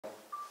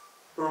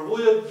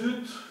Përvoja e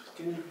dytë,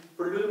 keni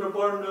periudhën e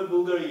parë në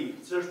Bullgari.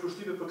 Cila është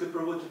përshtypja për këtë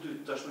përvojë të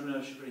dytë tashmë në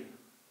Shqipëri?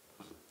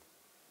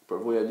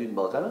 Përvoja e dytë në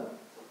Ballkan?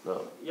 No.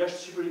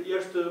 Jashtë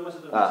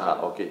Macedonia. Aha,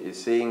 okay.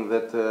 He's saying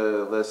that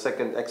the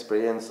second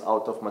experience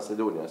out of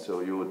Macedonia.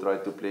 So you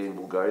tried to play in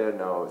Bulgaria,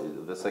 now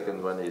the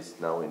second one is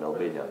now in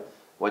Albania.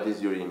 What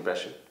is your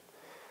impression?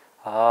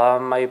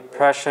 My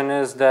impression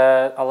is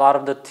that a lot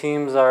of the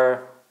teams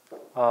are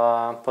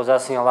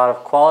possessing a lot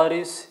of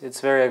qualities. It's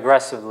very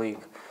aggressive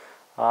league.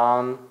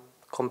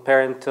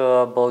 Comparing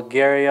to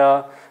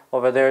Bulgaria,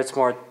 over there it's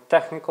more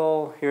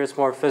technical, here it's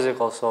more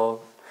physical.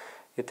 So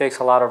it takes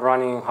a lot of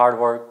running, hard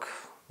work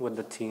with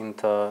the team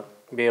to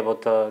be able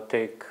to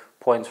take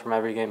points from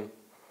every game.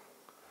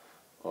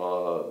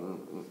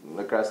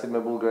 Në krahasim me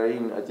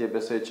Bullgarinë, atje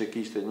besoj që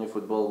kishte një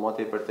futboll më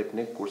tepër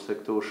teknik, kurse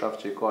këtu shaf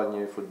që ka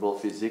një futboll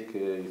fizik,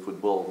 një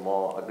futboll më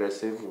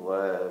agresiv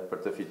dhe për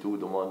të fituar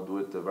domosdoshmë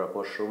duhet të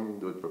vraposh shumë,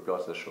 duhet të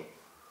përplasesh shumë.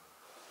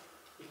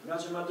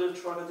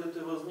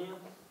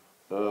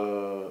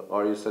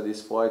 Are you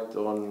satisfied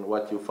on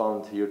what you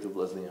found here to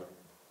Vllaznia?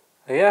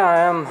 Yeah, I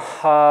am.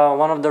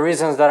 One of the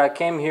reasons that I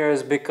came here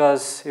is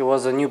because it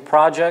was a new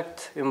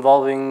project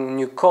involving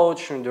new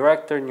coach, new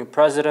director, new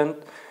president.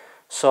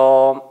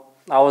 So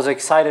I was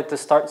excited to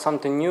start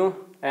something new,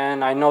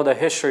 and I know the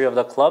history of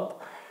the club.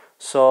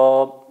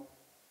 So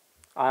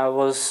I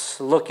was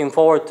looking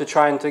forward to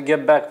trying to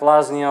get back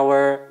Vllaznia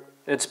where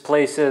its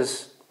place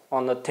is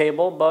on the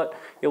table, but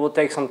it will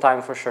take some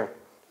time for sure.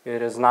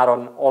 It is not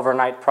an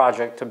overnight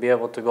project to be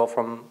able to go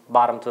from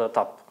bottom to the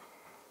top.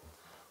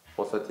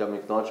 Po thot jam I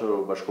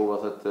kënaqur,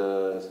 bashkova thot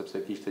sepse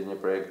kishte një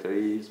projekt të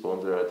ri,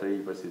 sponsorë të ri,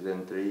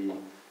 president të ri,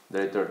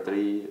 drejtor të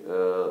ri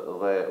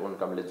dhe un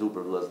kam lexuar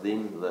për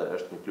Vllaznin dhe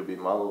është një klub I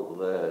madh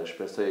dhe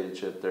shpresoj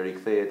që të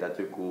rikthehet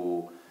aty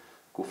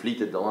ku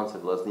flitet domosdoshmë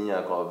se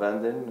Vllaznia ka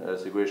vendin,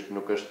 sigurisht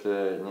nuk është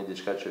një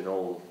diçka që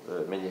nol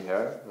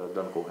menjëherë,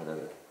 don kohën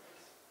edhe.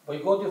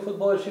 Bojkoti I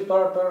futbollit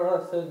shqiptar për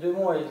rreth 2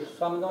 muaj,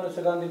 sa mendoni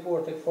se ka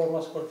ndikuar tek forma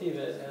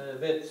sportive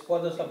vet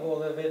skuadrës apo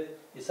edhe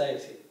vet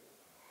Isaevski?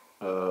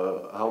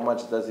 How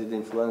much does it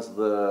influence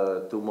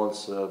the 2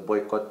 months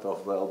boycott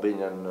of the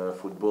Albanian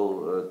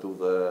football to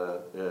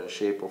the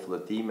shape of the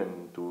team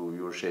and to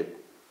your shape?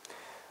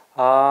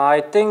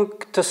 I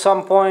think to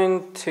some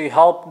point it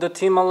helped the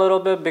team a little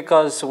bit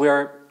because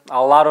we're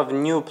a lot of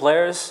new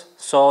players,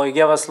 so it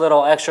gave us a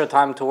little extra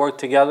time to work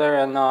together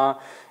and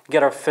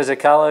get our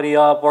physicality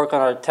up, work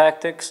on our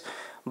tactics,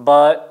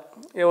 but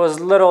it was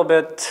a little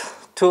bit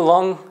too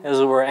long as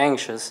we were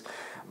anxious.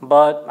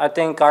 But I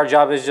think our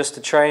job is just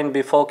to train,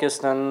 be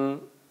focused,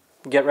 and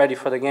get ready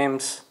for the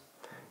games.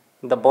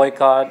 The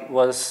boycott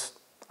was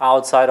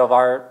outside of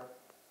our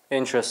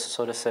interest,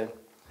 so to say.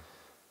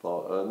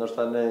 Po,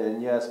 ndoshta në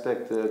një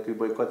aspekt ky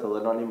boykot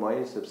edhe na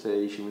animoi sepse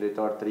ishim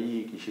lojtar të ri,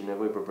 kishim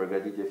nevojë për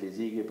përgatitje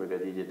fizike,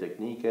 përgatitje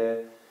teknike,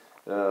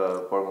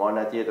 por nga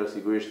ana tjetër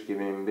sigurisht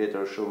kemi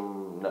mbetur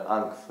shumë në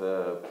ankth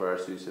për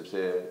arsye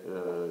sepse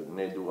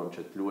ne duam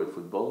që të luhet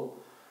futboll.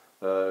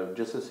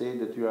 Gjithsesi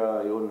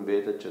detyra jonë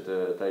mbetet që të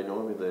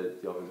trajnohemi dhe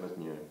të japim më të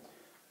mirën.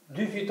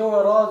 2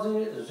 fitore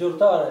radhë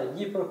zyrtare,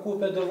 një për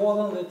kupë e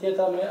Dëvodhën dhe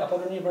tjetra me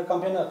Apollonia për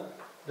kampionat.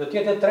 Do të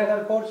jetë treta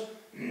rekord?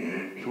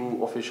 2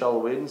 official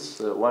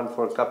wins, one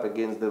for cup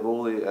against the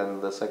Volley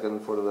and the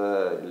second for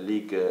the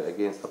league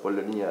against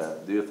Apollonia.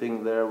 Do you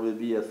think there will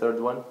be a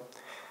third one?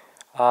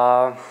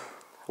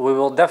 We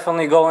will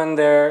definitely go in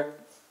there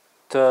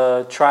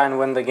to try and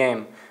win the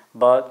game,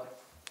 but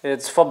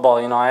it's football,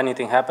 you know,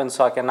 anything happens,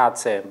 so I cannot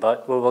say.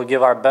 But we will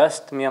give our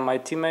best, me and my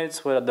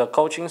teammates, with the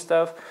coaching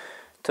staff,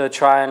 to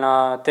try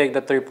and take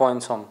the 3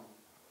 points home.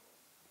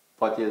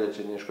 Patjetër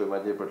që ne shkojmë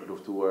atje për të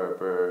luftuar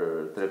për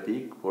 3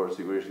 pikë, por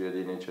sigurisht ju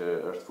dini që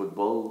është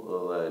futboll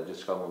dhe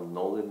gjithçka mund të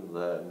ndodhin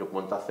dhe nuk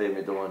mund ta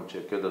themi domosdoshmë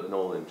që kjo do të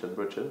ndodhin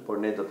 100%,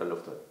 por ne do ta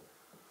luftojmë.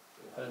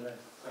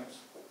 Faleminderit.